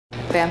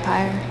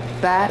Vampire,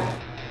 bat,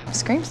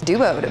 screams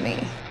duo to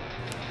me.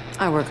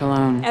 I work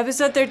alone.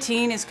 Episode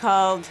 13 is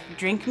called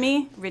Drink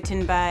Me,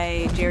 written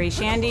by Jerry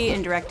Shandy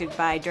and directed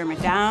by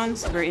Dermot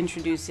Downs. We're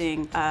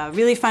introducing a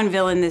really fun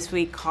villain this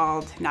week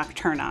called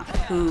Nocturna,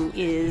 who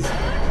is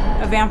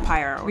a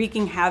vampire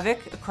wreaking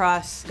havoc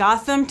across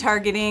Gotham,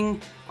 targeting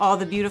all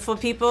the beautiful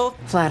people.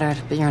 Flattered,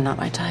 but you're not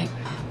my type.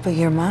 But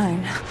you're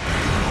mine.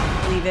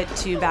 Leave it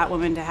to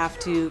Batwoman to have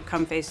to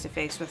come face to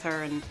face with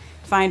her and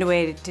find a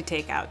way to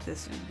take out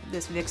this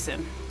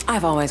vixen.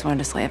 I've always wanted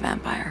to slay a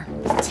vampire.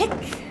 Tick.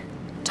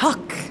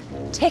 Tock.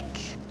 Tick.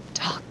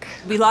 Tock.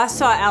 We last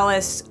saw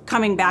Alice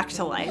coming back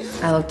to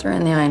life. I looked her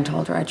in the eye and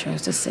told her I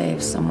chose to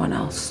save someone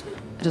else.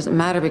 It doesn't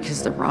matter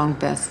because the wrong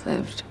Beth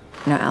lived.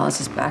 You know,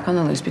 Alice is back on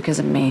the loose because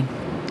of me.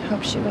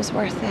 Hope she was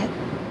worth it.